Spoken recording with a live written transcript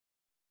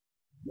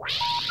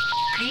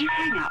Please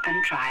hang up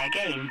and try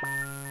again.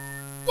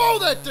 Whoa,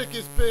 that dick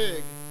is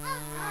big!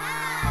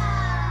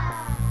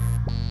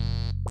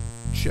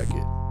 Check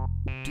it.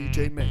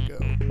 DJ Mango.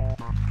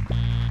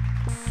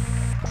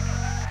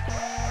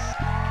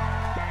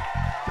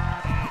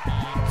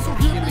 So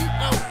hear me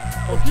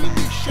out, or hear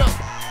me shout.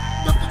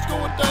 Nothing's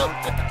going down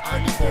at the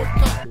Iron Board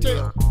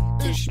cocktail.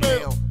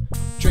 Ishmael,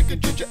 drinking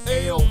ginger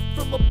ale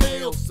from a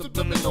pail,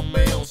 subliminal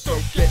mail. So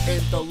get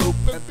in the loop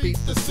and beat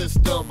the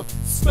system.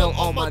 Smell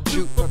all my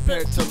juke,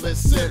 prepare to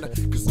listen,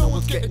 cause no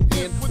one's getting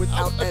in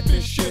without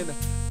admission.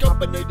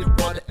 Carbonated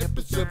water and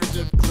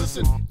preservative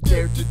glisten.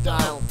 Dare to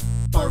dial,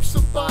 barf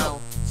some bile.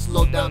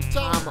 Slow down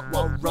time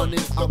while running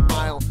a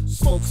mile.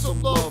 Smoke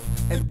some love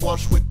and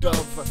wash with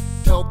Dove.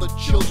 Tell the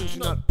children to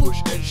not push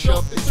and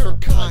shove. It's her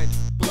kind,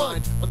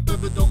 blind,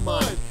 unpivotal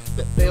mind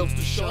that fails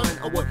to shine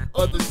on what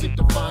others seem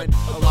to find.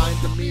 Align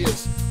the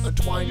mirrors,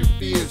 untwine your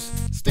fears.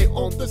 Stay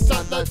on the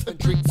sidelines and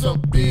drink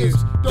some beers.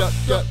 Duck,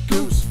 duck,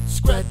 goose,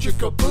 scratch your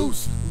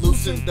caboose.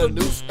 Loosen the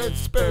noose and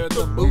spare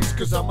the moose.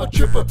 Cause I'm a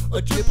tripper,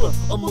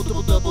 a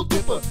multiple double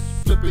dipper.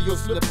 Flipping your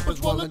slippers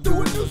while I'm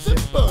doing your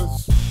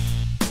zippers.